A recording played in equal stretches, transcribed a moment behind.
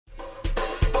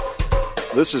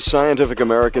This is Scientific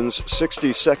American's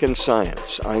 60-Second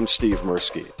Science. I'm Steve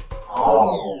Mirsky.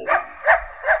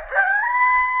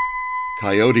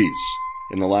 Coyotes.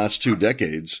 In the last 2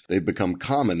 decades, they've become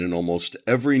common in almost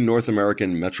every North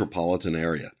American metropolitan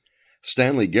area.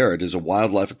 Stanley Garrett is a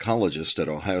wildlife ecologist at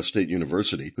Ohio State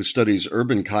University who studies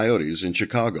urban coyotes in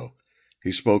Chicago.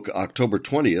 He spoke October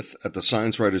 20th at the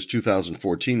Science Writers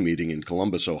 2014 meeting in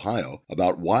Columbus, Ohio,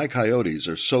 about why coyotes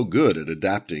are so good at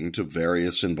adapting to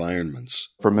various environments.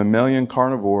 For mammalian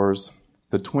carnivores,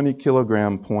 the 20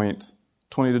 kilogram point,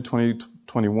 20 to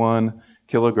 21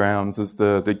 kilograms is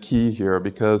the key here,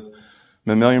 because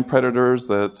mammalian predators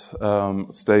that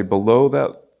stay below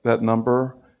that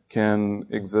number can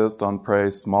exist on prey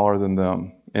smaller than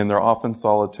them. And they're often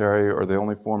solitary, or they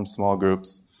only form small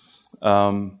groups.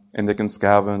 And they can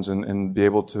scavenge and be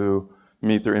able to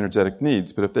meet their energetic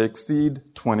needs. But if they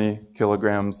exceed 20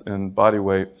 kilograms in body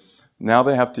weight, now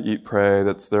they have to eat prey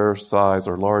that's their size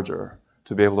or larger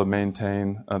to be able to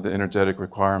maintain the energetic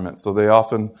requirements. So they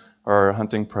often are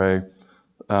hunting prey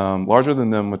larger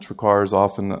than them, which requires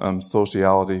often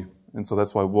sociality. And so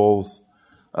that's why wolves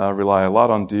rely a lot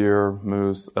on deer,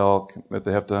 moose, elk, that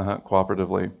they have to hunt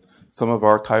cooperatively. Some of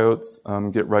our coyotes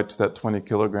get right to that 20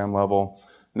 kilogram level.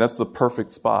 And that's the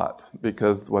perfect spot,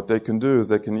 because what they can do is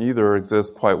they can either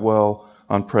exist quite well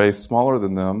on prey smaller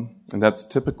than them, and that's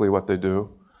typically what they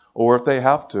do, or if they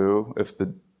have to, if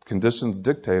the conditions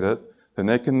dictate it, then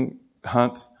they can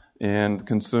hunt and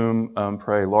consume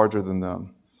prey larger than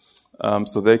them.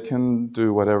 So they can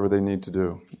do whatever they need to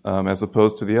do. As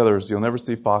opposed to the others, you'll never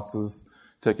see foxes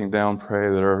taking down prey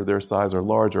that are their size or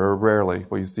larger, or rarely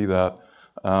will you see that.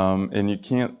 And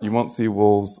you won't see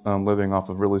wolves living off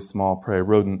of really small prey,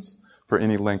 rodents, for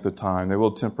any length of time. They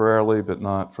will temporarily, but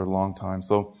not for a long time.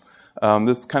 So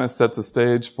this kind of sets the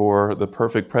stage for the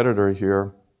perfect predator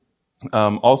here.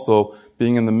 Also,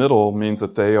 being in the middle means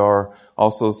that they are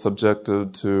also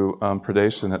subjected to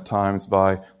predation at times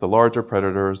by the larger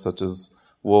predators, such as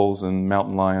wolves and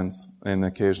mountain lions and the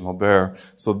occasional bear.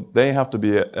 So they have to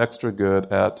be extra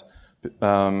good at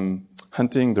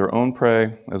hunting their own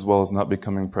prey as well as not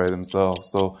becoming prey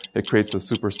themselves. So it creates a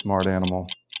super smart animal.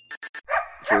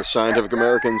 For Scientific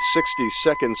American's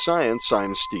 60-Second Science,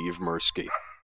 I'm Steve Mirsky.